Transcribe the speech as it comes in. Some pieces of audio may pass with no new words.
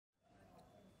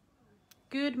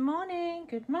Good morning,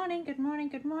 good morning, good morning,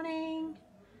 good morning.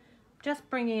 Just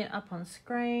bringing it up on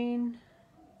screen.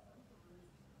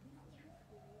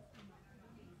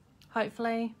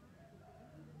 Hopefully.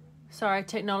 Sorry,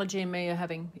 technology and me are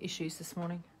having issues this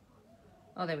morning.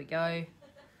 Oh, there we go.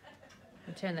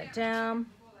 I'll turn that down.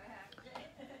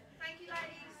 Thank you,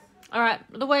 ladies. All right,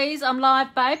 Louise, I'm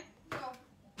live, babe.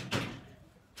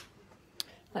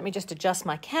 Let me just adjust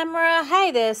my camera.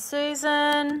 Hey there,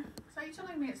 Susan. So you're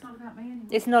telling me it's not about me anymore?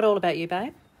 It's not all about you,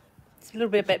 babe. It's a little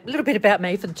bit about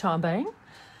me for the time being.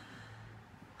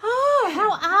 Oh,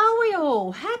 how are we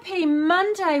all? Happy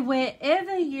Monday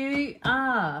wherever you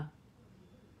are.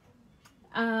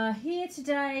 Here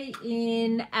today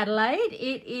in Adelaide,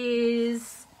 it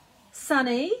is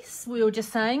sunny. We were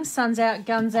just saying, sun's out,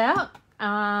 guns out.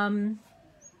 The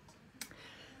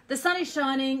sun is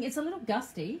shining. It's a little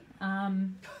gusty.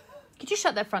 Could you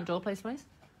shut that front door, please?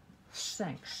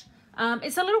 Thanks.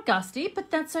 It's a little gusty, but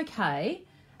that's okay.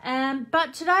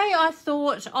 But today I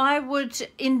thought I would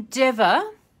endeavour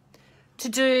to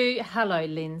do... Hello,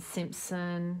 Lynn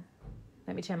Simpson.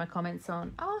 Let me turn my comments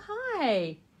on. Oh,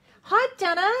 hi. Hi,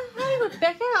 Dana. Hey,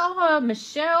 Rebecca. Oh,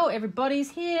 Michelle.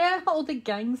 Everybody's here. All the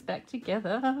gang's back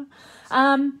together.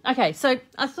 Okay, so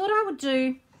I thought I would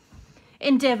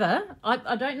endeavour.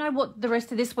 I don't know what the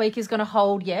rest of this week is going to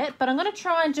hold yet, but I'm going to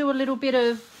try and do a little bit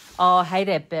of... Oh, hey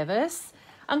there, Bevis.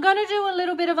 I'm going to do a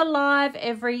little bit of a live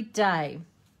every day.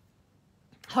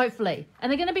 Hopefully.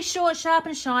 And they're going to be short, sharp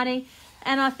and shiny.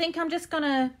 And I think I'm just going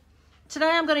to... Today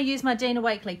I'm going to use my Dina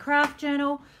Wakely craft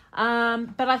journal.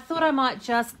 But I thought I might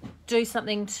just do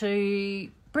something to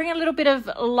bring a little bit of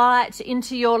light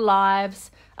into your lives.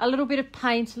 A little bit of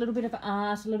paint, a little bit of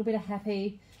art, a little bit of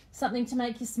happy. Something to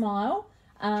make you smile.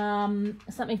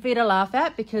 Something for you to laugh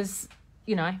at because,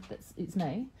 you know, it's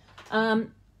me.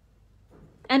 And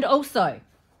also...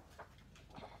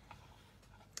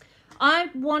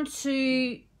 I want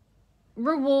to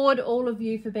reward all of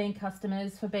you for being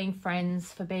customers, for being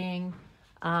friends, for being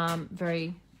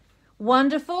very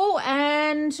wonderful.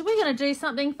 And we're going to do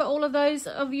something for all of those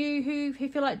of you who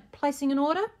feel like placing an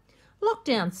order.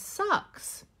 Lockdown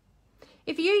sucks.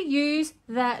 If you use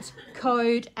that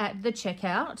code at the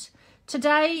checkout,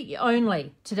 today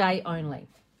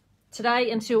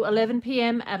until 11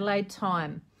 p.m. Adelaide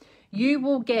time, you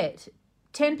will get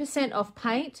 10% off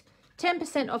paint,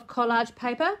 10% off collage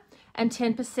paper and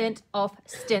 10% off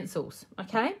stencils,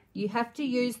 okay? You have to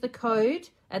use the code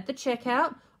at the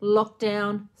checkout.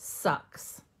 Lockdown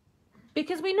sucks.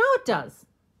 Because we know it does,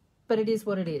 but it is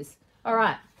what it is. All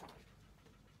right.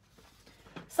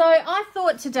 So I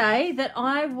thought today that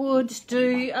I would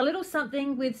do a little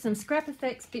something with some Scrap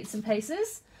Effects bits and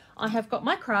pieces. I have got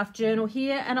my craft journal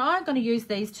here and I'm going to use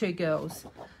these two girls.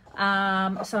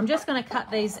 So I'm just going to cut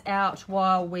these out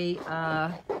while we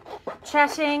are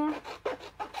chatting.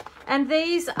 And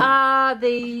these are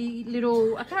the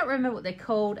little, I can't remember what they're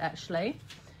called actually.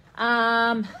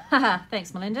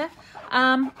 Thanks, Melinda.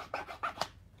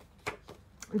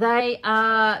 They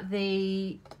are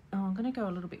the, I'm going to go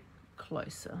a little bit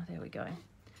closer. There we go.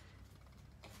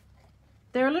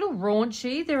 They're a little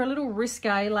raunchy. They're a little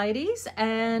risque, ladies.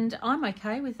 And I'm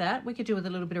okay with that. We could do with a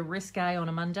little bit of risque on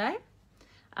a Monday.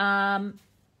 How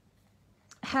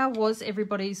was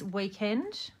everybody's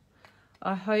weekend?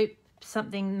 I hope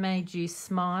something made you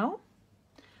smile.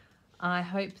 I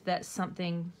hope that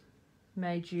something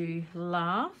made you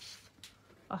laugh.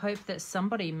 I hope that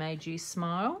somebody made you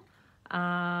smile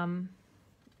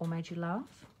or made you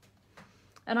laugh.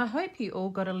 And I hope you all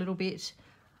got a little bit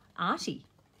arty,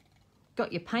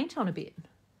 got your paint on a bit.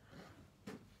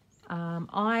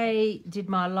 I did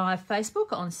my live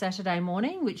Facebook on Saturday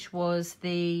morning, which was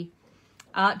the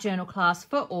art journal class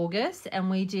for August, and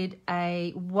we did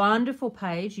a wonderful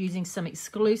page using some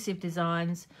exclusive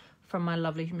designs from my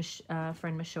lovely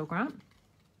friend Michelle Grant.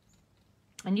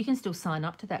 And you can still sign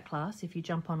up to that class if you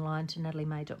jump online to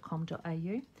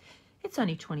nataliemay.com.au. It's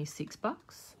only $26.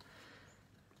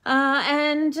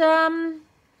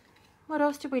 What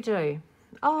else did we do?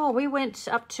 Oh, we went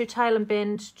up to Tailem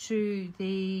Bend to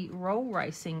the roll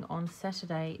racing on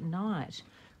Saturday night,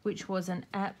 which was an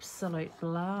absolute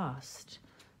blast.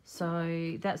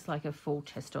 So that's like a full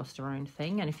testosterone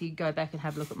thing. And if you go back and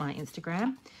have a look at my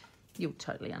Instagram, you'll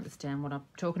totally understand what I'm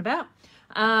talking about.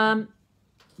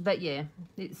 But yeah,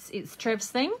 it's Trev's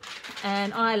thing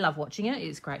and I love watching it.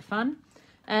 It's great fun.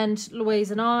 And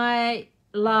Louise and I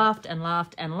laughed and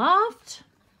laughed and laughed.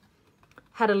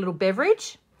 Had a little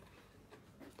beverage.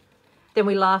 Then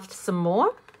we laughed some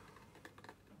more.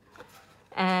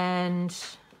 And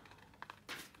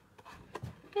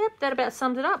yep, that about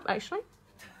summed it up, actually.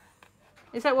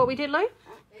 Is that what we did, Lou?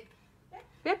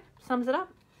 Yep. sums it up.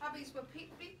 Hubbies were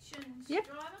pick, bitch and Yep.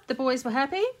 driver. The boys were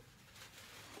happy.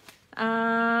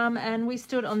 And we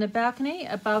stood on the balcony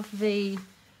above the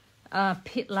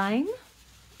pit lane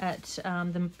at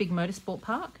the big motorsport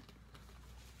park,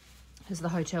 because the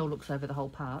hotel looks over the whole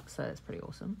park, so it's pretty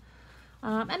awesome.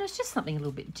 And it's just something a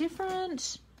little bit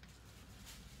different.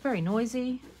 Very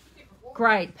noisy.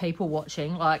 Great people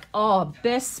watching. Like, oh,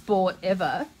 best sport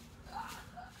ever.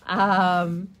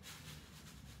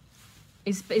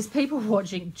 Is people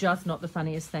watching just not the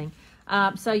funniest thing?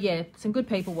 So yeah, some good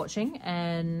people watching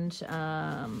and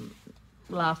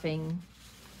laughing.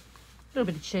 A little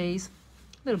bit of cheese,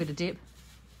 a little bit of dip,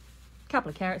 a couple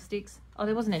of carrot sticks. Oh,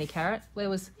 there wasn't any carrot. There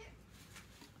was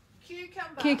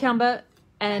cucumber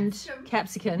and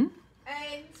capsicum.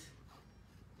 And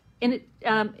In it,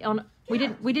 we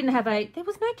didn't have there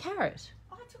was no carrot.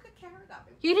 I took a carrot up.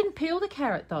 You didn't peel the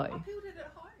carrot though. I peeled it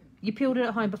at home. You peeled it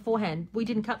at home beforehand. We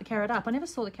didn't cut the carrot up. I never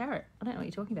saw the carrot. I don't know what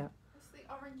you're talking about. It's the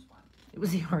orange one. It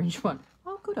was the orange one.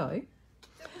 Oh, good-o. It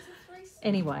was a 3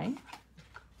 Anyway,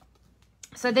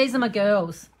 so these are my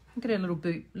girls. Look at her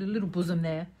little bosom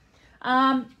there.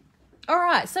 All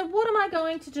right, so what am I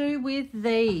going to do with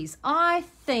these? I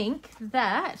think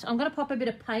that I'm going to pop a bit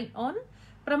of paint on,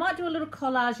 but I might do a little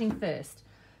collaging first.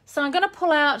 So I'm going to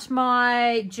pull out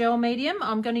my gel medium.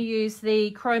 I'm going to use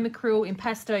the Chroma Acryl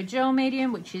Impasto gel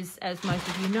medium, which is, as most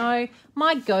of you know,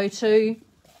 my go-to.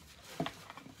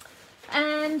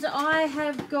 And I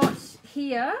have got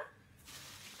here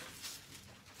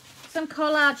some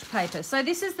collage paper. So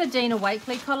this is the Dina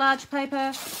Wakley collage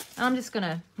paper. I'm just going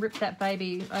to rip that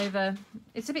baby over.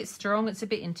 It's a bit strong. It's a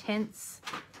bit intense.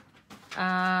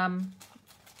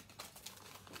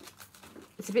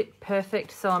 It's a bit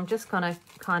perfect, so I'm just going to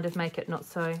kind of make it not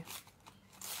so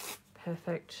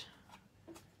perfect.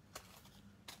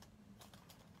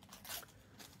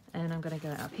 And I'm going to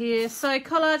go up here. So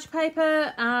collage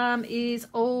paper is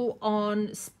all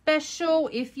on special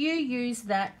if you use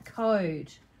that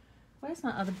code. Where's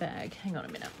my other bag? Hang on a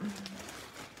minute.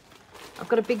 I've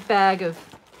got a big bag of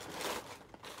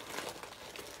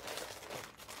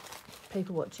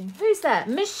people watching. Who's that?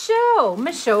 Michelle.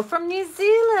 Michelle from New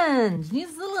Zealand. New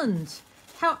Zealand.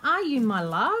 How are you, my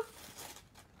love?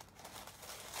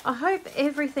 I hope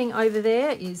everything over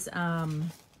there is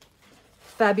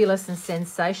fabulous and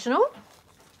sensational.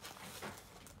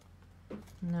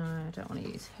 No, I don't want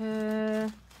to use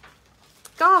her.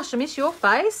 Gosh, I miss your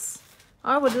face.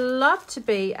 I would love to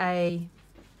be I'd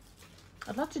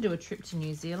love to do a trip to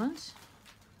New Zealand.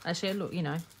 Actually, look, you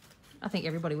know, I think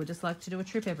everybody would just like to do a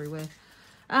trip everywhere.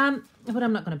 But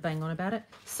I'm not going to bang on about it.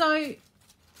 So,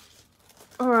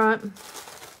 all right.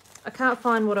 I can't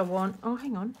find what I want. Oh,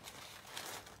 hang on.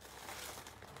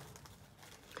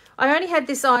 I only had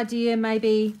this idea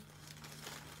maybe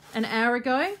an hour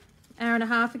ago, hour and a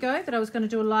half ago, that I was going to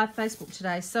do a live Facebook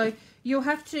today. So you'll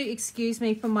have to excuse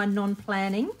me for my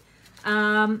non-planning.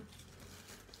 I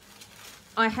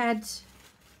had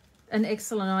an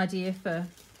excellent idea for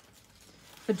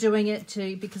doing it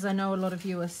too, because I know a lot of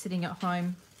you are sitting at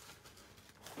home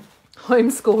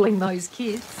homeschooling those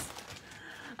kids.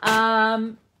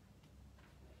 And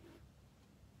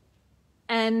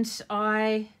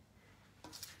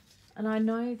I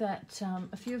know that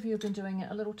a few of you have been doing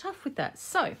it a little tough with that.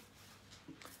 So,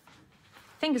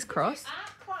 fingers crossed.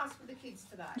 Art class with the kids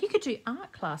today. You could do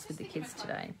art class with the kids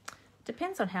today.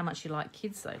 Depends on how much you like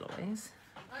kids though, Louise.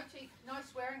 No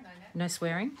swearing though, Nat. No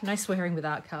swearing. No swearing with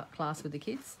art class with the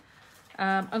kids.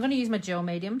 I'm going to use my gel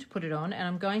medium to put it on, and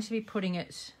I'm going to be putting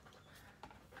it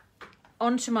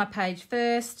onto my page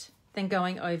first, then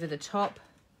going over the top.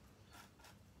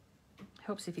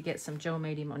 Helps if you get some gel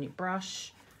medium on your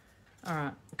brush. All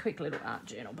right, a quick little art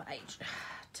journal page. Like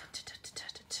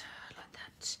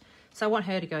that. So I want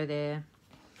her to go there.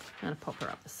 I'm going to pop her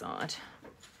up the side.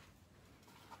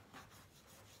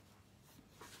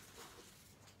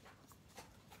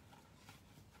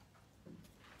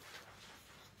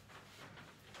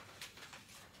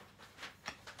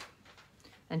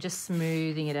 And just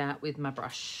smoothing it out with my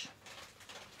brush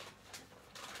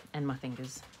and my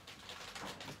fingers.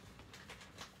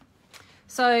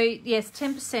 So yes,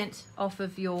 10% off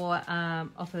of your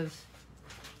off of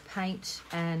paint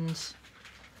and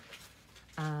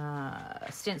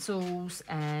stencils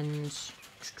and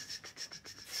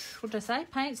what did I say?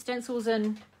 Paint, stencils,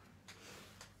 and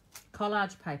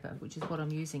collage paper, which is what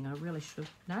I'm using. I really should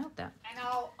have nailed that. And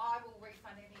I will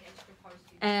refund any extra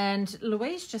postage. And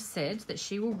Louise just said that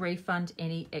she will refund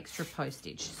any extra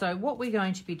postage. So what we're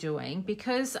going to be doing,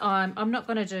 because I'm not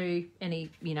going to do any,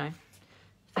 you know,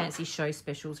 fancy show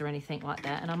specials or anything like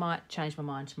that, and I might change my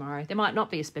mind tomorrow. There might not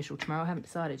be a special tomorrow. I haven't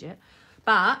decided yet.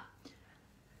 But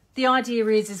the idea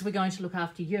is we're going to look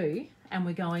after you, and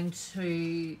we're going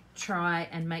to try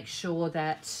and make sure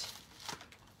that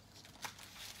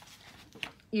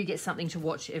you get something to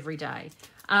watch every day.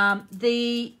 I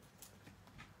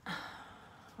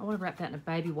want to wrap that in a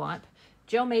baby wipe.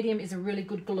 Gel medium is a really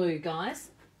good glue, guys.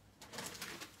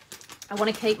 I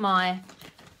want to keep my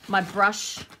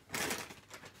brush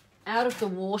out of the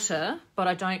water, but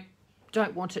I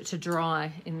don't want it to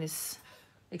dry in this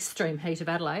extreme heat of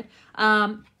Adelaide.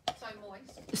 So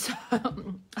moist. So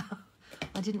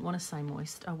I didn't want to say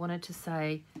moist. I wanted to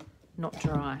say not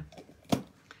dry.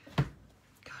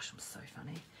 Gosh, I'm so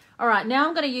funny. All right, now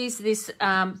I'm going to use this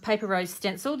paper rose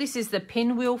stencil. This is the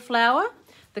pinwheel flower.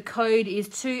 The code is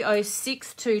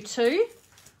 20622.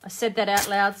 I said that out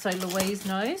loud so Louise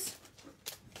knows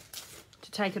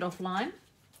to take it offline.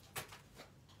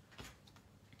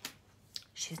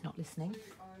 She's not listening.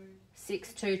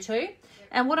 622.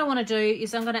 And what I want to do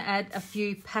is I'm going to add a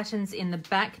few patterns in the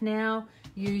back now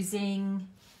using,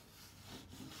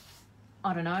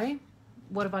 I don't know,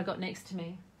 what have I got next to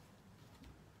me?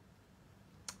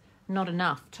 Not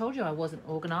enough. Told you I wasn't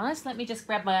organised. Let me just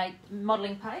grab my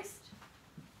modelling paste.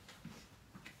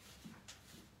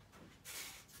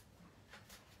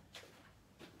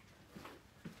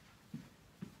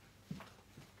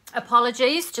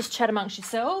 Apologies, just chat amongst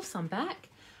yourselves. I'm back.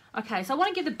 Okay, so I want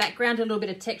to give the background a little bit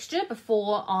of texture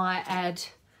before I add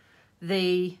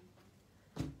the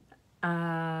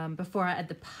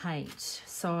paint.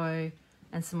 So,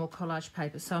 and some more collage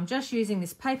paper. So I'm just using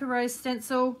this paper rose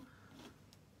stencil,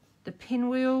 the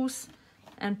pinwheels,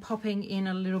 and popping in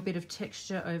a little bit of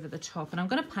texture over the top. And I'm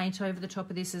going to paint over the top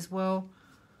of this as well.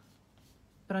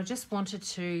 But I just wanted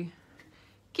to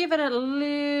give it a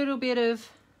little bit of,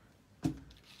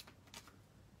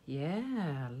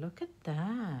 yeah, look at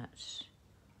that.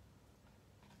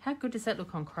 How good does that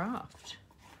look on craft?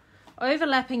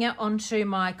 Overlapping it onto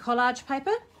my collage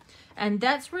paper. And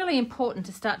that's really important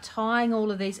to start tying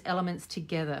all of these elements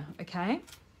together, okay?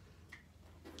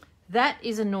 That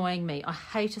is annoying me. I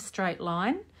hate a straight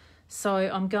line. So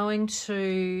I'm going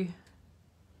to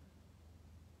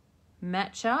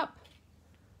match up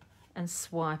and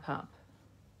swipe up.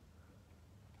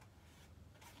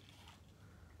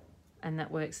 And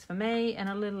that works for me, and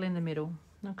a little in the middle,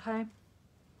 okay?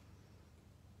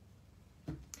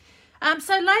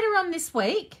 So later on this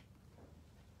week,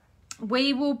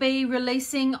 we will be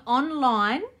releasing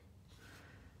online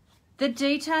the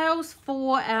details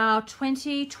for our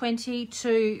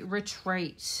 2022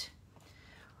 retreat.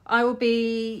 I will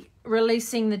be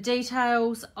releasing the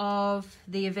details of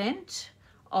the event,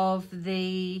 of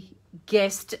the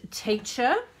guest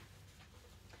teacher.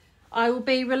 I will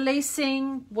be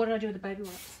releasing, what did I do with the baby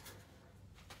wipes?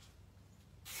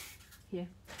 Yeah.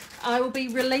 I will be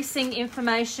releasing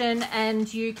information,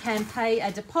 and you can pay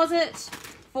a deposit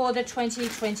for the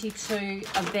 2022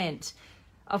 event.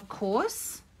 Of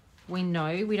course, we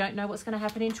know we don't know what's going to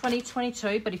happen in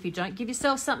 2022, but if you don't give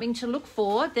yourself something to look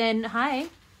for, then hey,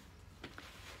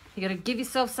 you got to give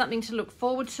yourself something to look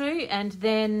forward to, and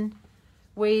then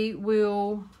we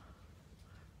will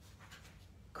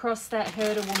cross that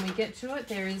hurdle when we get to it.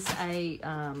 There is a,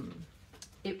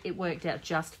 it worked out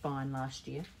just fine last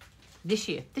year. This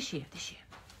year.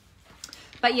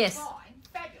 But yes.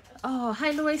 Fabulous. Oh,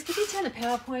 hey Louise, could you turn the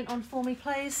PowerPoint on for me,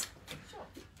 please? Sure.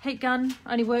 Heat gun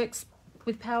only works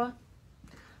with power.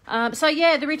 So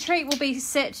yeah, the retreat will be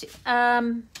set,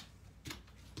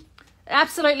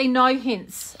 absolutely no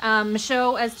hints,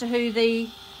 Michelle, as to who the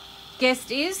guest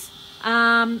is.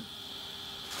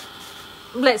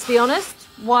 Let's be honest.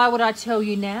 Why would I tell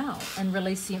you now and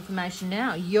release the information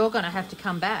now? You're going to have to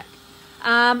come back.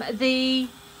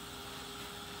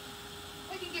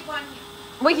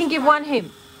 We can give one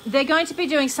hint. They're going to be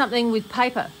doing something with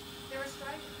paper. They're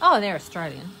Australian. Oh, they're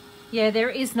Australian. Yeah, there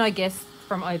is no guest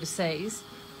from overseas.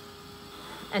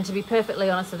 And to be perfectly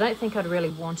honest, I don't think I'd really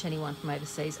want anyone from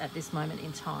overseas at this moment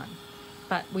in time.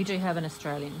 But we do have an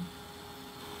Australian.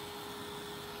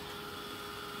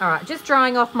 All right, just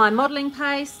drying off my modelling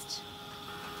paste.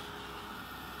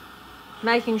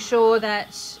 Making sure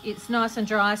that it's nice and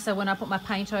dry, so when I put my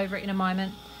paint over it in a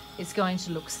moment, it's going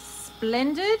to look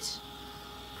splendid.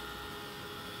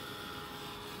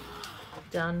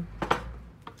 Done.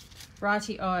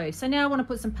 Righty-o. So now I want to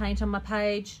put some paint on my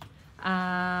page.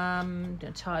 I'm going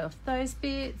to tie off those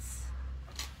bits.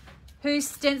 Whose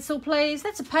stencil, please?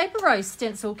 That's a paper rose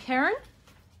stencil, Karen.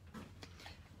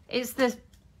 It's the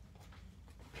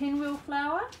pinwheel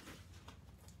flower.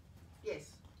 Yes.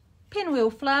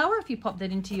 Pinwheel flower, if you pop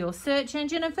that into your search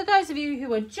engine. And for those of you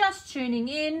who are just tuning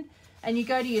in and you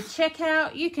go to your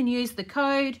checkout, you can use the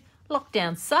code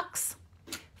LOCKDOWNSUCKS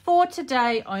for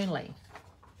today only.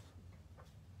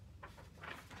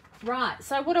 Right,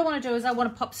 so what I want to do is I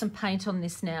want to pop some paint on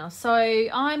this now. So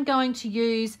I'm going to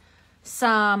use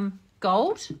some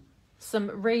gold,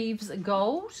 some Reeves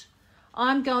gold.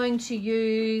 I'm going to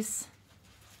use,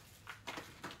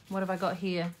 what have I got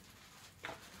here?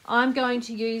 I'm going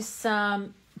to use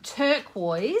some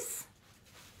turquoise.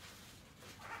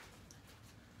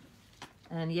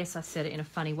 And yes, I said it in a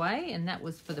funny way, and that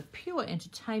was for the pure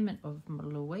entertainment of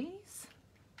Louise.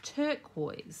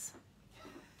 Turquoise.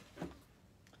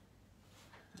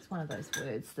 It's one of those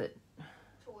words that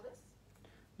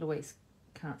Louise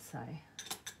can't say.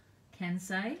 Can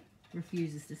say,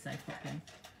 refuses to say properly.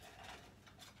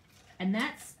 And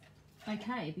that's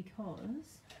okay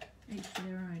because each to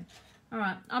their own. All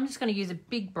right, I'm just going to use a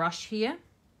big brush here,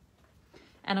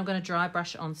 and I'm going to dry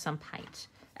brush on some paint.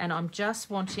 And I'm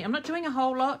just wanting, I'm not doing a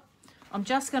whole lot. I'm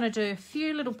just going to do a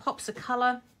few little pops of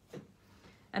colour,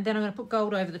 and then I'm going to put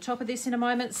gold over the top of this in a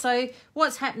moment. So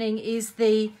what's happening is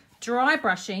the dry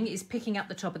brushing is picking up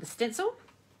the top of the stencil.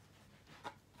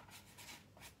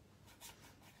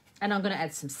 And I'm going to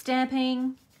add some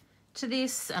stamping to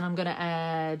this, and I'm going to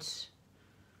add,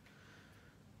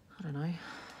 I don't know,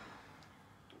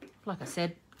 like I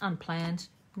said, unplanned,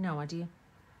 no idea.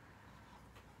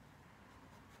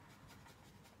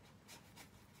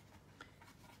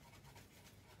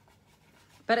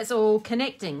 But it's all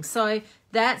connecting, so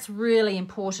that's really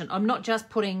important. I'm not just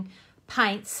putting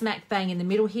paint smack bang in the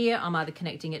middle here. I'm either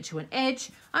connecting it to an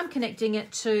edge, I'm connecting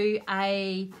it to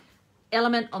a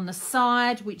element on the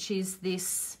side, which is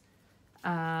this,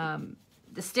 the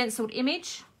stenciled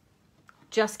image,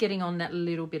 just getting on that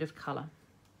little bit of colour.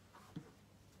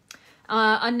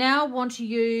 I now want to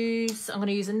use, I'm going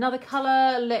to use another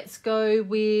colour. Let's go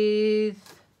with,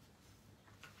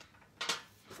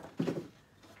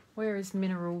 where is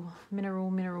mineral?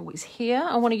 Mineral is here.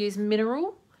 I want to use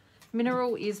mineral.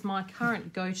 Mineral is my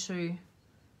current go-to.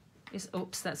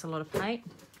 Oops, that's a lot of paint.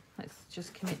 Let's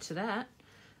just commit to that.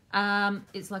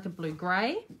 It's like a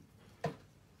blue-grey.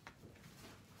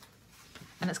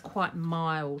 And it's quite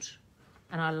mild.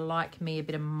 And I like me a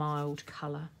bit of mild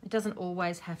colour. It doesn't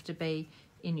always have to be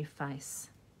in your face.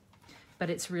 But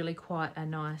it's really quite a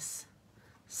nice,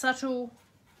 subtle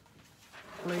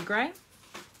blue-grey.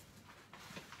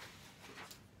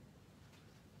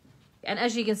 And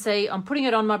as you can see, I'm putting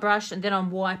it on my brush and then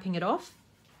I'm wiping it off.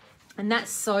 And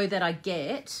that's so that I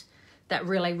get that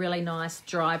really, really nice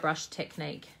dry brush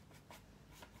technique.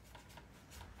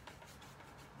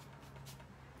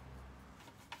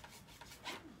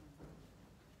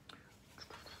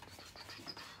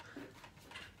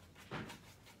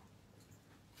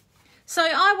 So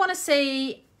I want to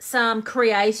see some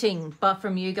creating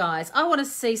from you guys. I want to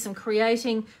see some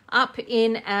creating up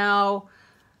in our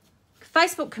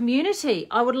Facebook community.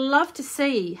 I would love to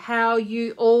see how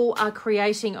you all are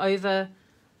creating over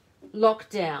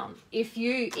lockdown. If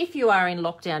you are in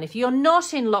lockdown, if you're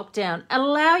not in lockdown,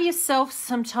 allow yourself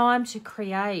some time to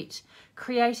create.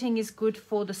 Creating is good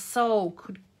for the soul.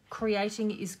 Creating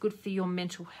is good for your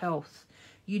mental health.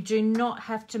 You do not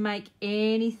have to make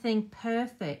anything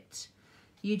perfect.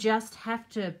 You just have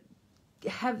to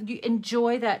you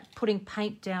enjoy that putting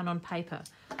paint down on paper.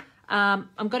 I'm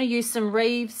going to use some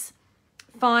Reeves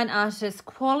Fine Artist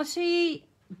Quality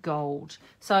Gold.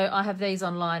 So I have these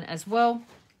online as well.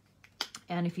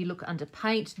 And if you look under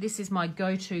paint, this is my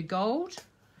go-to gold.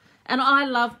 And I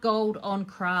love gold on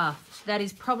craft. That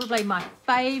is probably my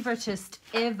favoritist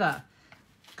ever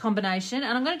combination.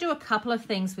 And I'm going to do a couple of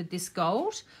things with this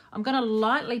gold. I'm going to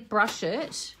lightly brush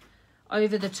it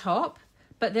over the top,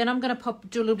 but then I'm going to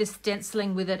do a little bit of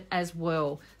stenciling with it as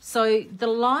well. So the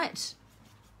light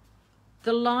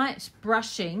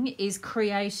brushing is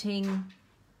creating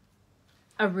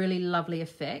a really lovely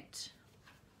effect,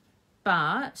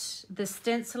 but the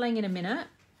stenciling in a minute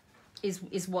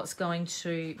is what's going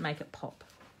to make it pop.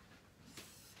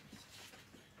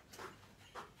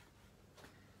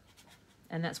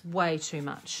 And that's way too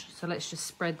much. So let's just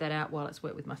spread that out while it's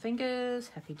wet with my fingers.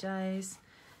 Happy days.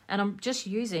 And I'm just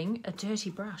using a dirty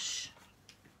brush.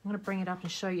 I'm going to bring it up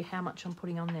and show you how much I'm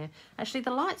putting on there. Actually,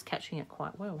 the light's catching it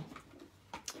quite well.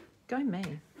 Go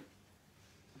me.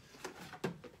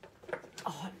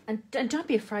 Oh, and don't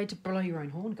be afraid to blow your own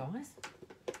horn, guys.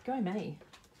 Go me.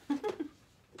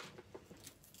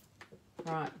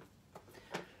 Right.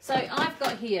 So I've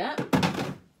got here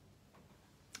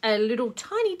a little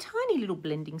tiny little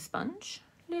blending sponge.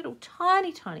 Little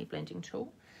tiny blending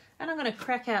tool. And I'm going to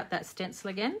crack out that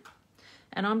stencil again.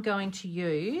 And I'm going to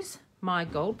use my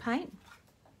gold paint.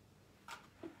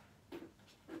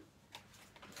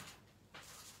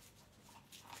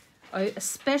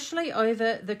 especially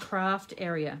over the craft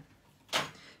area,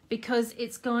 because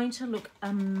it's going to look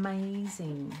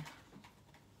amazing.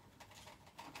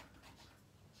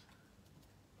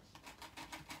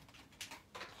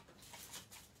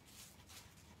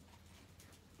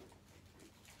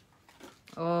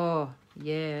 Oh,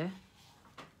 yeah.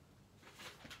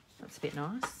 That's a bit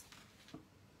nice.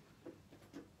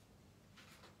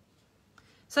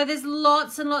 So there's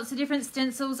lots and lots of different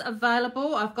stencils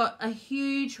available. I've got a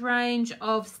huge range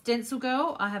of Stencil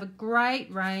Girl. I have a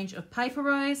great range of Paper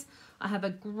Rose. I have a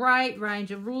great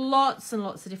range of lots and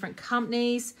lots of different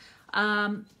companies.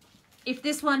 If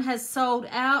this one has sold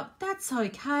out, that's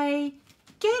okay.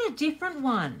 Get a different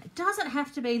one. It doesn't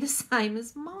have to be the same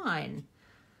as mine.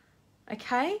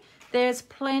 Okay, there's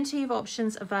plenty of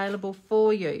options available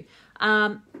for you.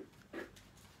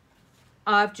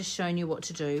 I've just shown you what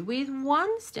to do with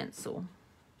one stencil.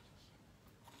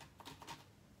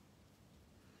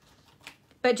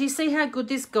 But do you see how good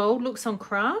this gold looks on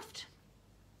craft?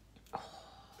 Oh,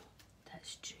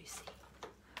 that's juicy.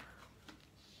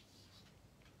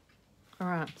 All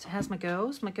right, so how's my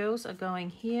girls? My girls are going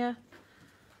here.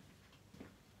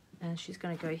 And she's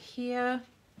going to go here.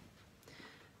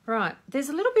 Right, there's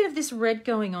a little bit of this red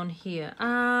going on here.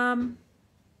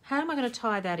 How am I going to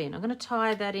tie that in? I'm going to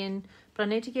tie that in, but I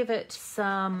need to give it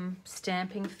some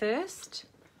stamping first.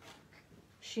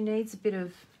 She needs a bit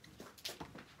of,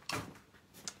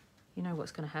 you know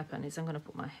what's going to happen is I'm going to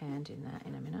put my hand in that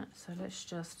in a minute. So let's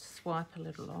just swipe a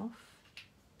little off.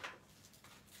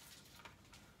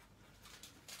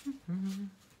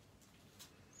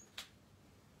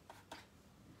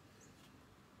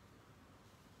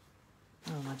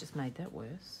 Oh, I just made that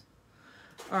worse.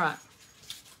 All right.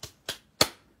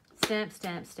 Stamp,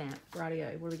 stamp, stamp.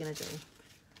 Rightio, what are we going to do?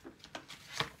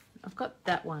 I've got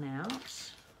that one out.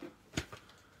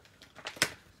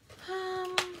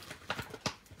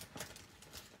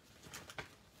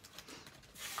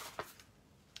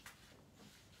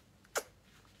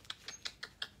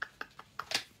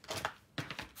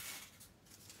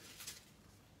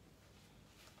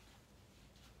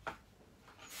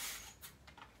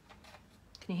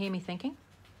 Can you hear me thinking?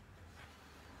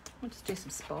 I'll just do some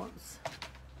spots.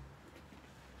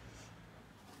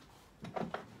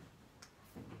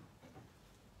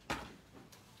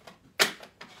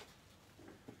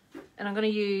 And I'm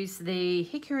going to use the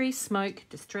Hickory Smoke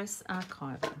Distress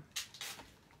Archival.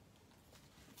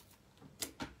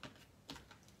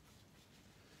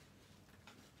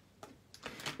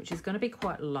 Which is going to be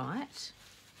quite light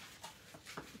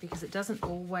because it doesn't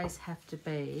always have to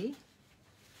be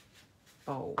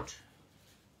bold.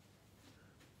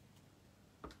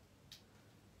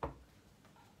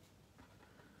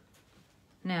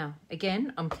 Now,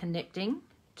 again, I'm connecting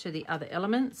to the other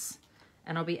elements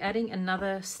and I'll be adding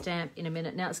another stamp in a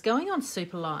minute. Now, it's going on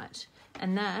super light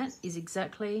and that is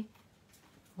exactly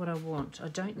what I want. I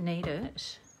don't need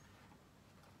it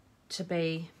to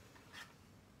be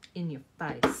in your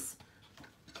face.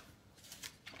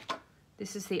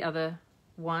 This is the other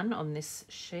one on this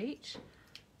sheet.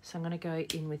 So I'm going to go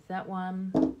in with that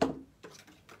one.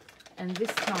 And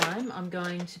this time I'm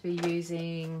going to be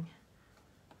using,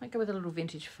 I might go with a little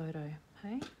vintage photo,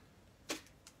 hey?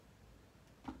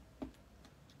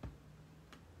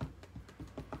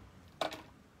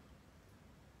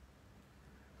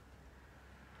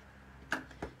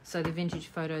 So the vintage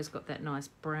photo's got that nice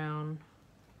brown,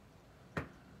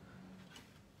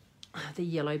 the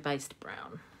yellow based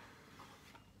brown.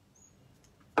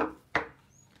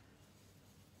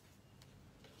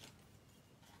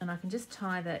 And I can just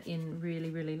tie that in really,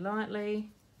 really lightly.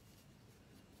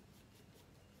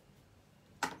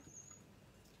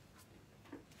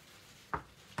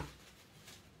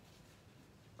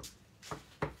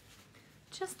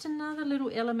 Just another little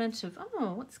element of,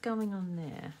 oh, what's going on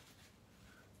there?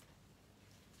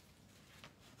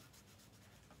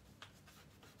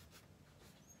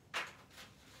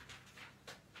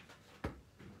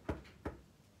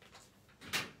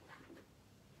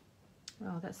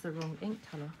 Oh, that's the wrong ink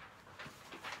colour.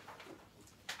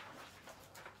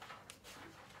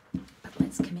 But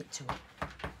let's commit to it.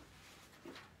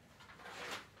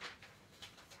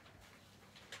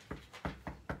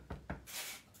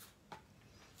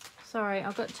 Sorry,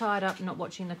 I got tied up not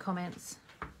watching the comments.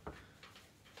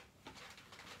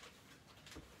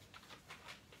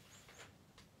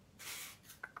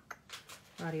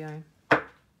 Rightio.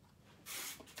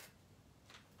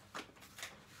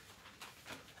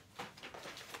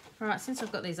 All right, since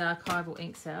I've got these archival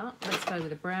inks out, let's go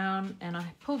with a brown. And I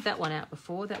pulled that one out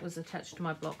before. That was attached to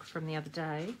my block from the other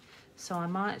day. So I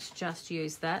might just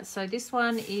use that. So this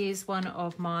one is one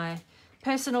of my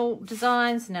personal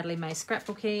designs, Natalie May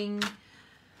Scrapbooking,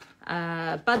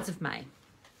 Buds of May.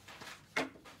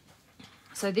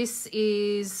 So this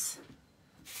is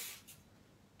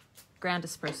ground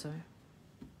espresso.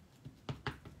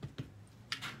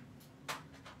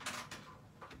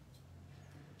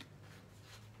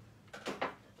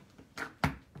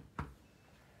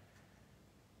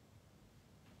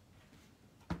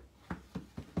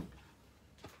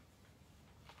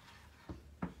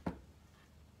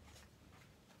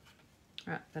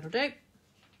 Right, that'll do.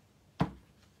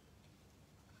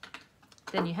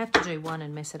 Then you have to do one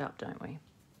and mess it up, don't we?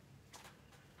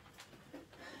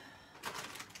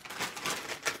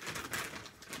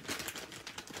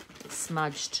 It's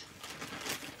smudged.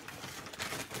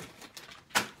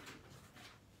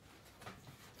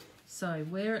 So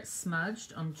where it's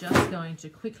smudged, I'm just going to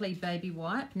quickly baby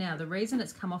wipe. Now, the reason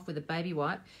it's come off with a baby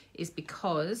wipe is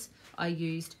because I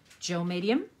used gel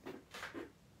medium.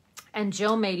 And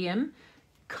gel medium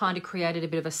kind of created a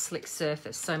bit of a slick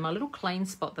surface. So my little clean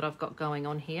spot that I've got going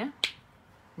on here,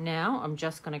 now I'm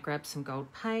just going to grab some gold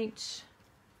paint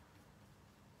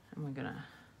and we're going to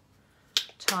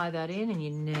tie that in, and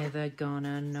you're never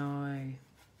gonna know.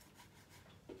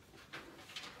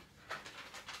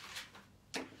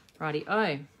 Righty,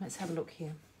 let's have a look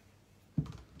here.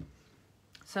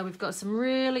 So we've got some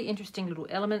really interesting little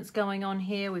elements going on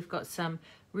here. We've got some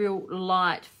real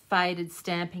light faded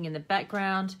stamping in the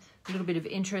background, a little bit of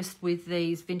interest with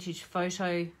these vintage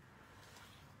photo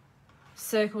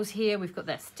circles here. We've got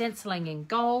that stenciling in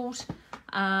gold.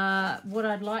 What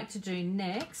I'd like to do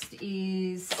next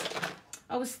is,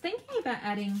 I was thinking about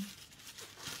adding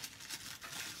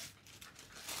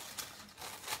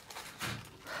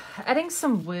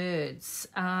some words.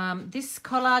 This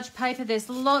collage paper, there's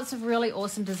lots of really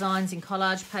awesome designs in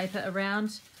collage paper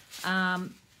around.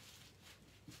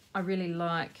 I really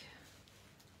like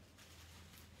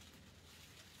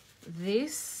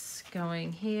this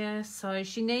going here. So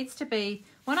she needs to be,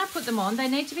 when I put them on, they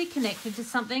need to be connected to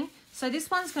something. So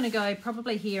this one's going to go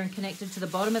probably here and connected to the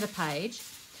bottom of the page.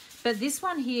 But this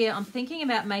one here, I'm thinking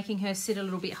about making her sit a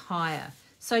little bit higher.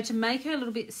 So to make her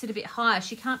sit a bit higher,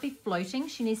 she can't be floating.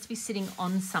 She needs to be sitting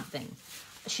on something.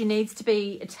 She needs to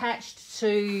be attached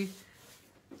to,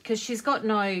 because she's got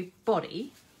no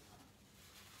body.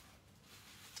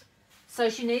 So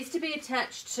she needs to be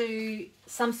attached to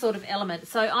some sort of element.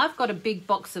 So I've got a big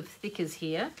box of thickers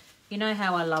here. You know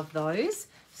how I love those.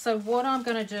 So what I'm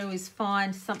going to do is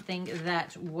find something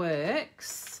that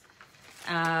works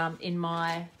in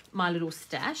my little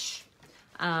stash.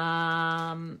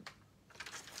 I've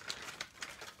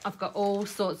got all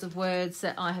sorts of words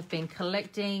that I have been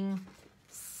collecting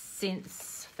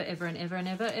since forever and ever and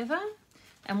ever, ever.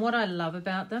 And what I love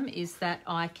about them is that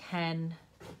I can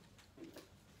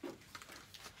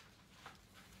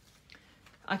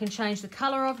change the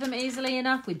colour of them easily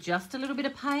enough with just a little bit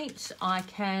of paint. I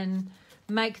can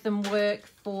make them work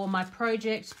for my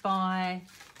project by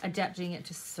adapting it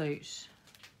to suit.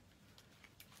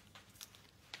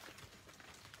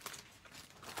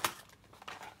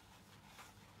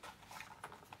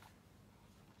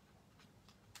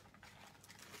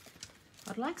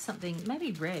 I'd like something,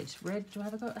 maybe red. Red,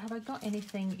 have I got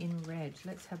anything in red?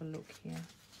 Let's have a look here.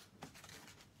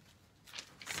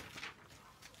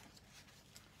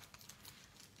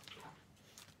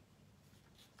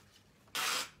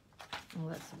 Oh,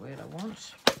 that's the word I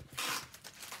want.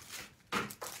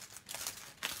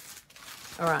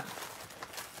 All right.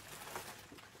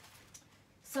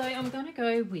 So I'm going to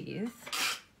go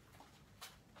with,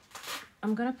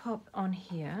 I'm going to pop on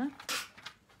here.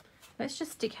 Let's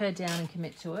just stick her down and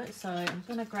commit to it. So I'm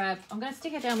going to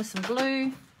stick her down with some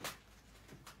glue.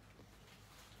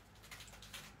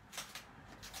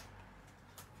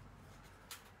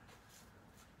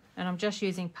 And I'm just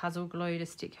using puzzle glue to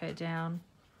stick her down.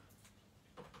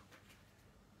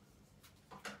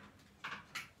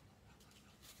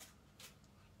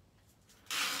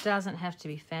 Doesn't have to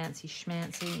be fancy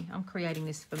schmancy. I'm creating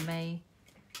this for me.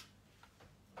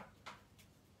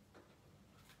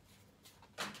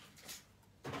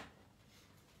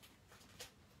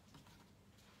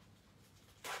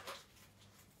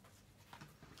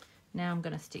 Now I'm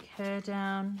going to stick her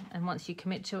down, and once you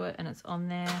commit to it and it's on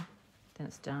there, then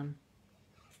it's done.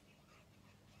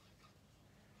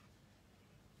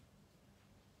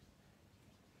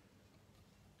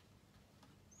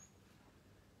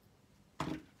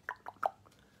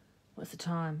 What's the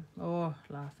time? Oh,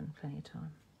 laughing, plenty of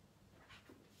time.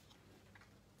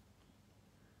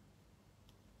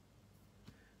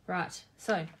 Right,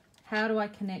 so how do I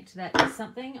connect that to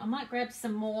something? I might grab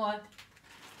some more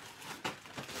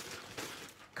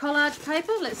collage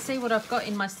paper. Let's see what I've got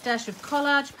in my stash of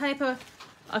collage paper.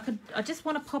 I just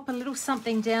want to pop a little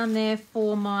something down there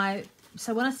for my,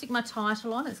 so when I stick my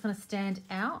title on, it's going to stand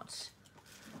out.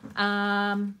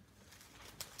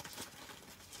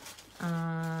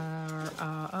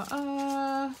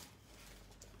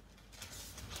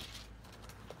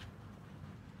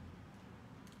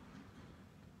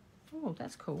 Oh,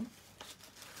 that's cool.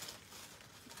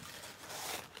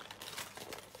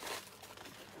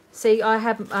 See, I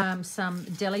have some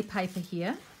deli paper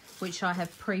here, which I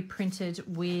have pre-printed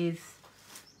with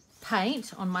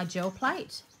paint on my gel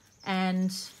plate,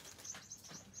 and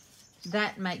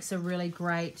that makes a really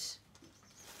great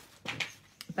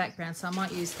background, so I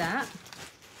might use that.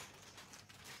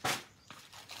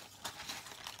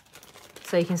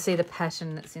 So you can see the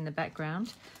pattern that's in the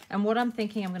background. And what I'm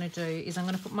thinking I'm going to do is I'm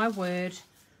going to put my word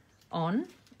on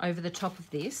over the top of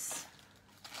this.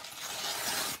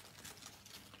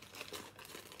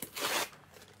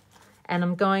 And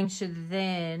I'm going to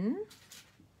then,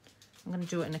 I'm going to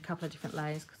do it in a couple of different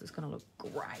layers because it's going to look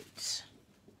great.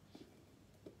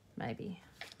 Maybe.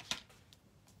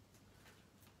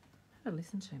 Oh,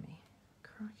 listen to me.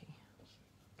 Crikey.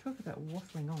 Talk about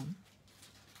waffling on.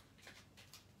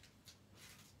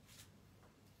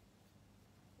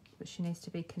 But she needs to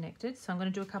be connected. So I'm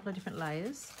going to do a couple of different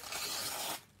layers.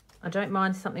 I don't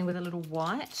mind something with a little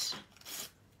white.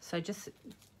 So just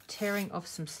tearing off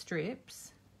some strips.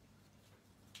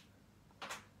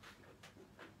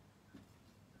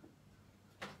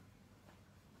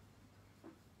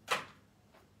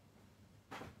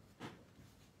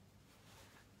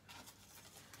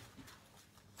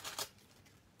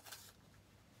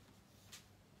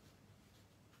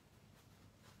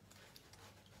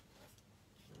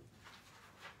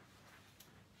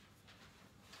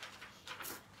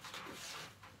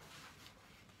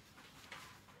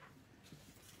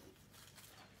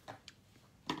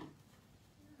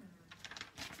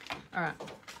 All right,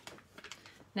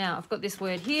 now I've got this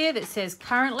word here that says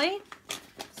currently,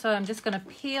 so I'm just going to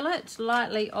peel it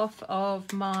lightly off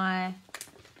of my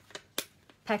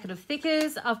packet of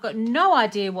thickers. I've got no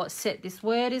idea what set this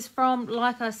word is from.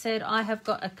 Like I said, I have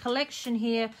got a collection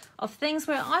here of things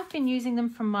where I've been using them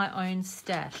from my own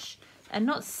stash and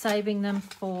not saving them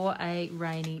for a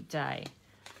rainy day.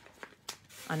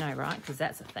 I know, right? Because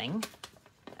that's a thing,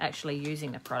 actually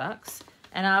using the products.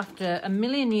 And after a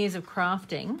million years of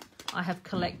crafting, I have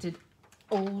collected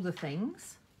all the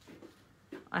things.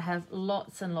 I have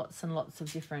lots and lots and lots of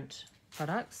different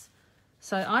products.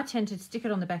 So I tend to stick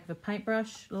it on the back of a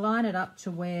paintbrush, line it up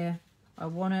to where I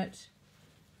want it,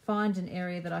 find an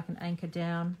area that I can anchor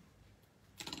down,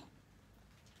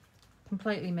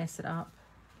 completely mess it up.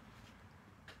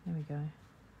 There we go.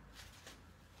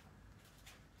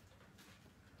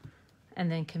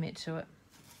 And then commit to it.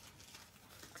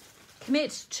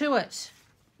 Commit to it.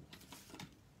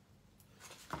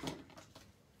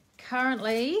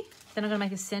 Currently, then I'm going to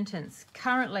make a sentence.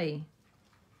 Currently.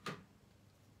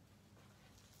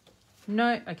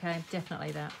 No, okay,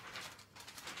 definitely that.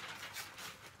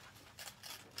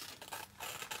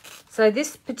 So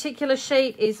this particular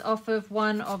sheet is off of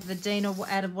one of the Dina,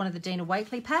 out of one of the Dina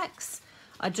Wakley packs.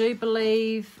 I do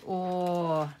believe,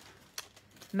 or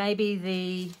maybe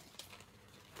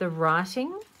the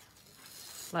writing.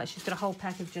 Like she's got a whole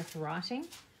pack of just writing.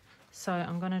 So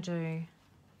I'm going to do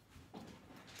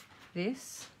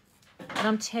this. And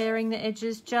I'm tearing the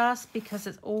edges just because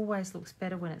it always looks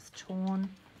better when it's torn.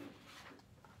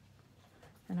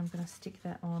 And I'm going to stick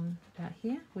that on about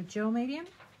here with gel medium.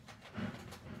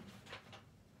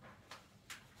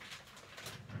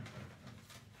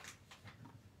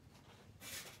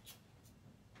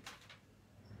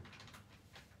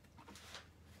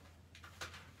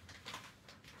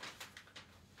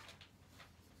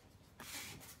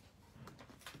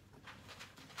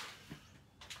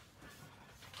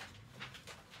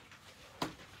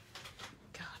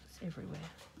 Everywhere.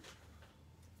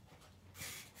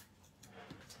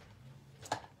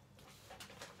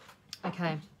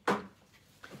 Okay.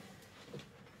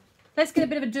 Let's get a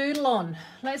bit of a doodle on.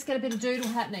 Let's get a bit of doodle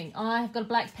happening. I have got a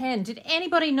black pen. Did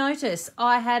anybody notice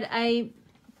I had a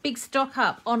big stock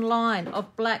up online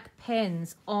of black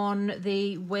pens on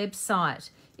the website?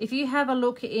 If you have a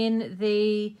look in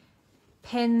the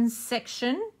pens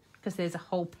section, because there's a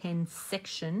whole pen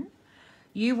section,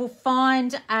 you will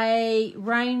find a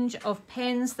range of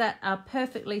pens that are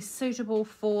perfectly suitable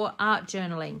for art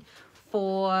journaling,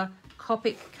 for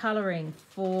Copic colouring,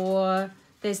 for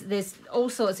there's all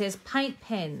sorts. There's paint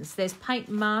pens, there's paint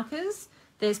markers,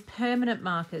 there's permanent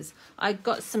markers. I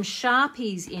got some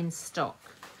Sharpies in stock.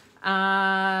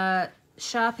 Sharpies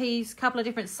Sharpies, a couple of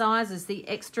different sizes, the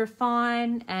extra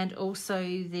fine and also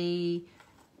the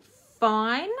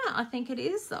fine, I think it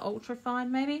is, the ultra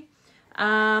fine maybe.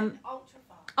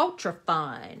 Ultra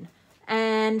fine.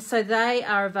 And so they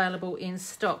are available in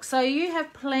stock. So you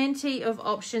have plenty of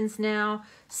options now.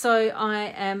 So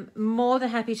I am more than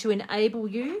happy to enable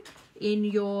you in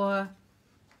your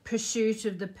pursuit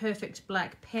of the perfect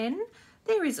black pen.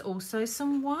 There is also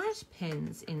some white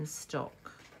pens in stock.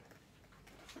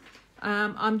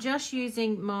 I'm just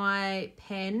using my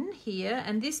pen here,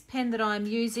 and this pen that I'm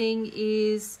using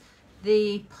is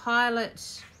the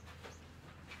Pilot,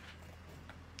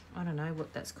 I don't know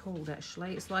what that's called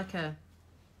actually. It's like a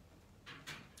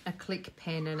click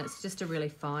pen, and it's just a really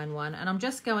fine one. And I'm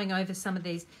just going over some of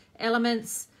these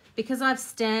elements because I've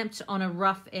stamped on a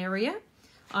rough area.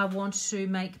 I want to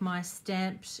make my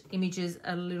stamped images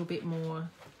a little bit more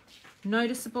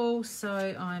noticeable,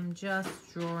 so I'm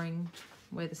just drawing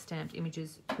where the stamped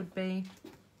images could be,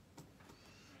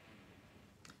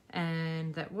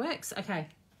 and that works. Okay.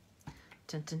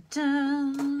 Dun, dun,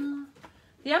 dun.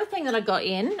 The other thing that I got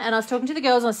in, and I was talking to the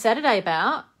girls on Saturday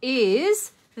about,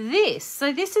 is this.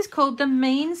 So this is called the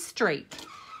Mean Streak.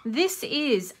 This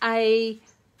is a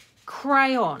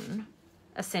crayon,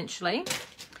 essentially.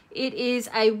 It is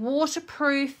a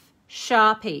waterproof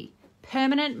Sharpie,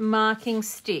 permanent marking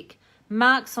stick,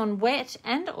 marks on wet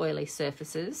and oily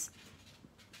surfaces.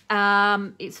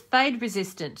 It's fade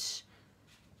resistant.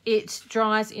 It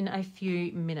dries in a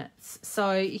few minutes.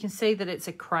 So you can see that it's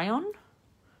a crayon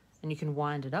and you can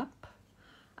wind it up.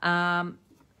 And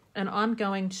I'm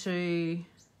going to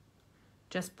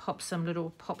just pop some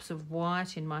little pops of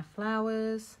white in my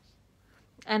flowers.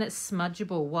 And it's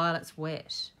smudgeable while it's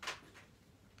wet,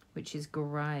 which is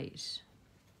great.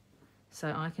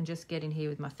 So I can just get in here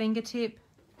with my fingertip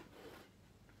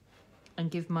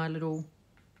and give my little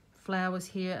flowers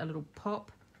here a little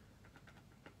pop.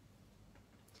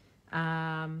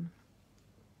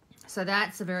 So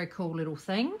that's a very cool little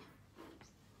thing.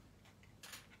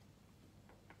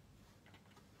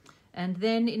 And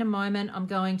then in a moment I'm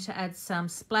going to add some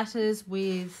splatters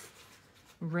with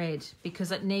red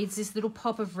because it needs this little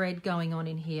pop of red going on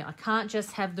in here. I can't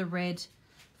just have the red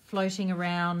floating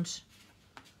around.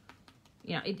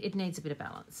 You know, it needs a bit of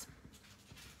balance.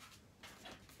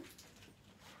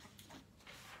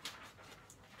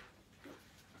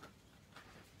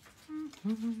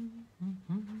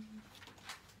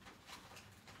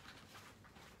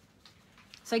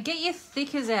 So get your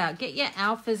thickers out, get your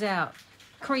alphas out,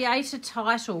 create a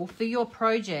title for your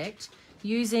project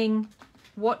using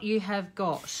what you have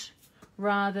got,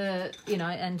 rather, you know,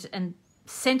 and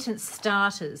sentence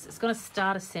starters. It's going to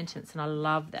start a sentence, and I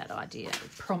love that idea.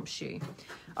 It prompts you.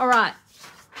 All right,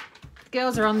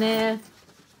 girls are on there.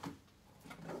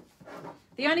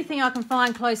 The only thing I can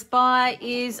find close by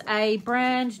is a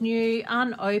brand new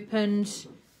unopened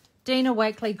Dina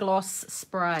Wakley Gloss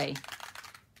Spray.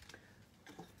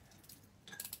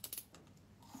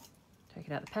 Take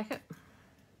it out of the packet.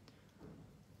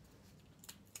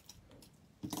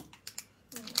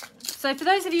 So for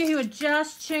those of you who are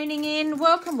just tuning in,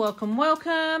 welcome, welcome,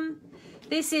 welcome.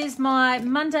 This is my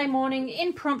Monday morning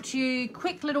impromptu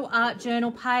quick little art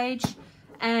journal page,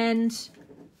 and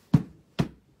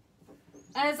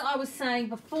as I was saying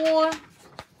before,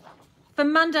 for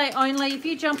Monday only, if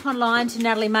you jump online to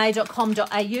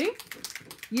nataliemay.com.au,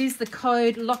 use the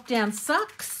code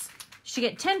LOCKDOWNSUCKS, you should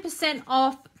get 10%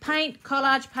 off paint,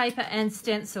 collage paper and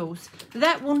stencils.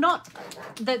 That will not,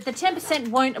 the 10%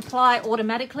 won't apply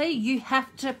automatically. You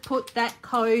have to put that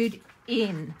code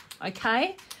in,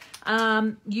 okay?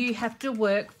 You have to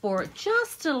work for it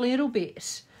just a little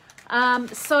bit.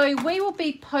 So we will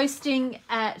be posting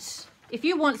at, if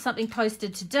you want something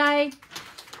posted today,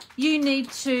 you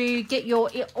need to get your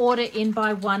order in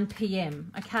by 1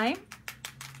 p.m, okay?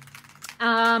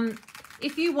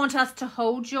 If you want us to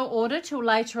hold your order till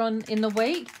later on in the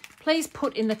week, please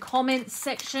put in the comments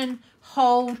section,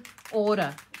 hold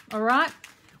order, all right?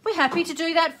 We're happy to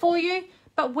do that for you,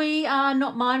 but we are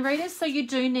not mind readers, so you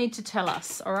do need to tell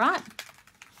us, all right?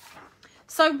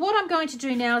 So what I'm going to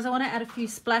do now is I want to add a few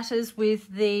splatters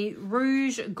with the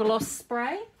Rouge Gloss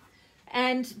Spray.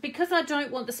 And because I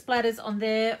don't want the splatters on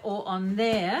there or on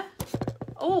there,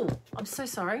 oh, I'm so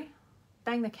sorry,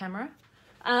 bang the camera.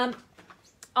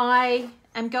 I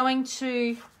am going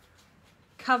to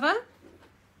cover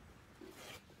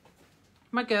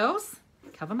my girls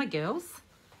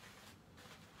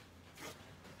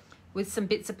with some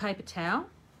bits of paper towel,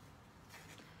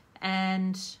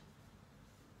 and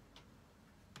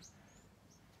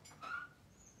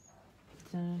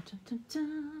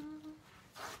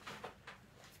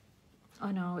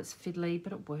I know it's fiddly,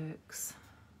 but it works.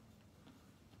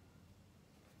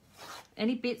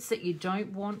 Any bits that you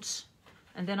don't want,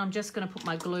 and then I'm just going to put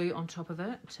my glue on top of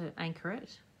it to anchor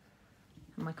it.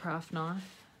 And my craft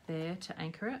knife there to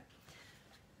anchor it.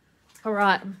 All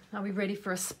right, are we ready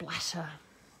for a splatter?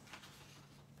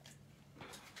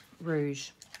 Rouge,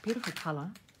 beautiful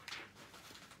colour.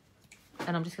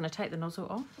 And I'm just going to take the nozzle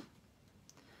off.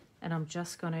 And I'm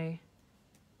just going to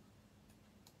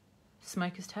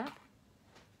smoker's tap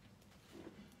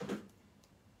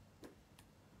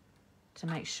to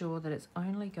make sure that it's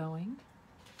only going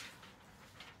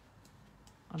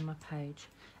on my page.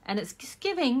 And it's just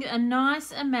giving a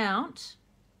nice amount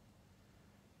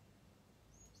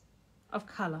of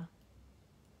colour.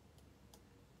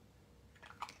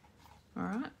 All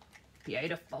right,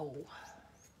 beautiful.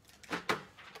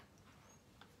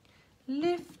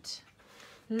 Lift,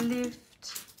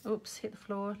 lift, oops, hit the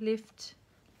floor, lift,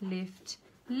 lift,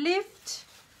 lift.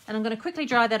 And I'm going to quickly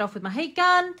dry that off with my heat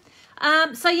gun.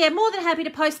 So yeah, more than happy to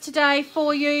post today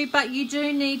for you, but you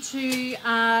do need to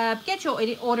get your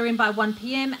order in by 1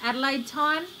 p.m. Adelaide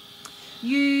time.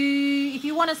 If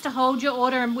you want us to hold your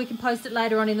order and we can post it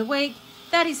later on in the week,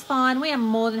 that is fine. We are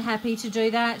more than happy to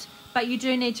do that, but you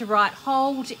do need to write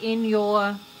hold in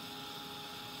your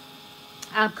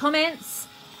comments.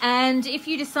 And if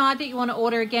you decide that you want to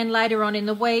order again later on in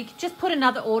the week, just put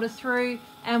another order through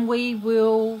and we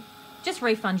will just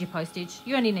refund your postage.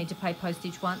 You only need to pay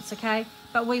postage once, okay?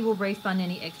 But we will refund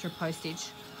any extra postage.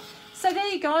 So there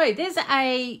you go. There's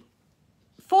a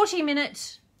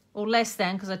 40-minute, or less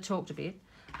than, because I talked a bit,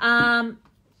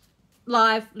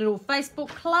 live little Facebook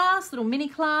class, little mini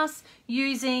class,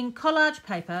 using collage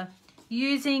paper,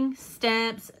 using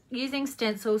stamps, using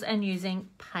stencils, and using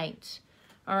paint.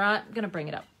 All right, I'm going to bring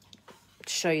it up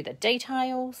to show you the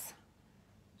details.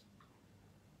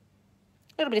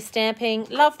 A little bit of stamping.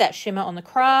 Love that shimmer on the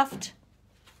craft.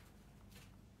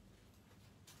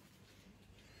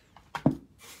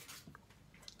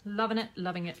 Loving it,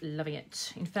 loving it, loving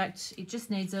it. In fact, it just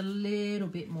needs a little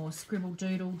bit more scribble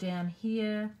doodle down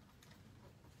here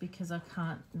because I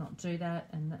can't not do that,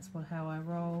 and that's how I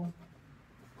roll.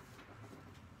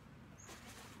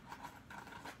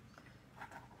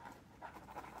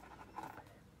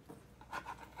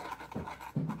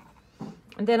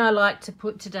 And then I like to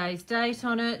put today's date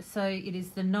on it. So it is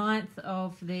the 9th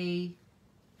of the,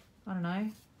 I don't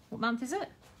know, what month is it?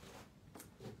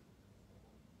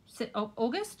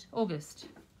 August? August.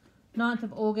 9th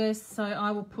of August. So I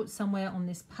will put somewhere on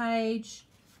this page.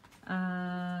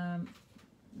 9th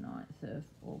of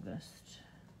August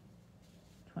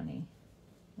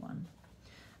 21.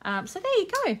 So there you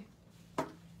go.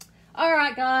 All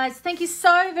right, guys. Thank you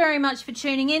so very much for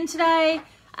tuning in today.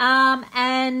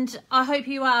 And I hope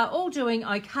you are all doing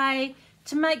okay.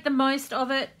 To make the most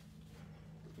of it,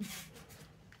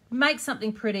 make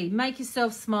something pretty, make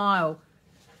yourself smile,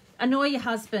 annoy your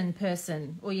husband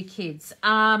person or your kids.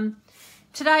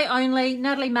 Today only,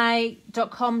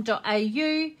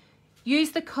 nataliemay.com.au.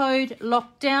 Use the code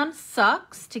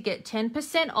LOCKDOWNSUCKS to get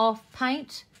 10% off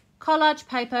paint, collage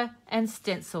paper and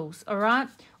stencils, all right?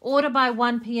 Order by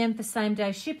 1 p.m. for same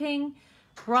day shipping.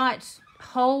 Write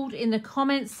hold in the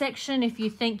comments section if you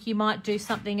think you might do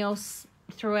something else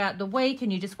throughout the week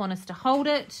and you just want us to hold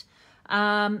it.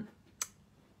 I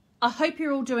hope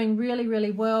you're all doing really, really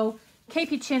well.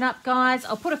 Keep your chin up, guys.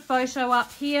 I'll put a photo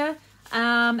up here,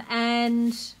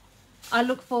 and I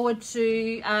look forward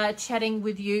to chatting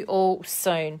with you all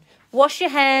soon. Wash your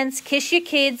hands, kiss your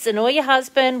kids, annoy your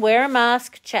husband, wear a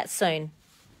mask. Chat soon.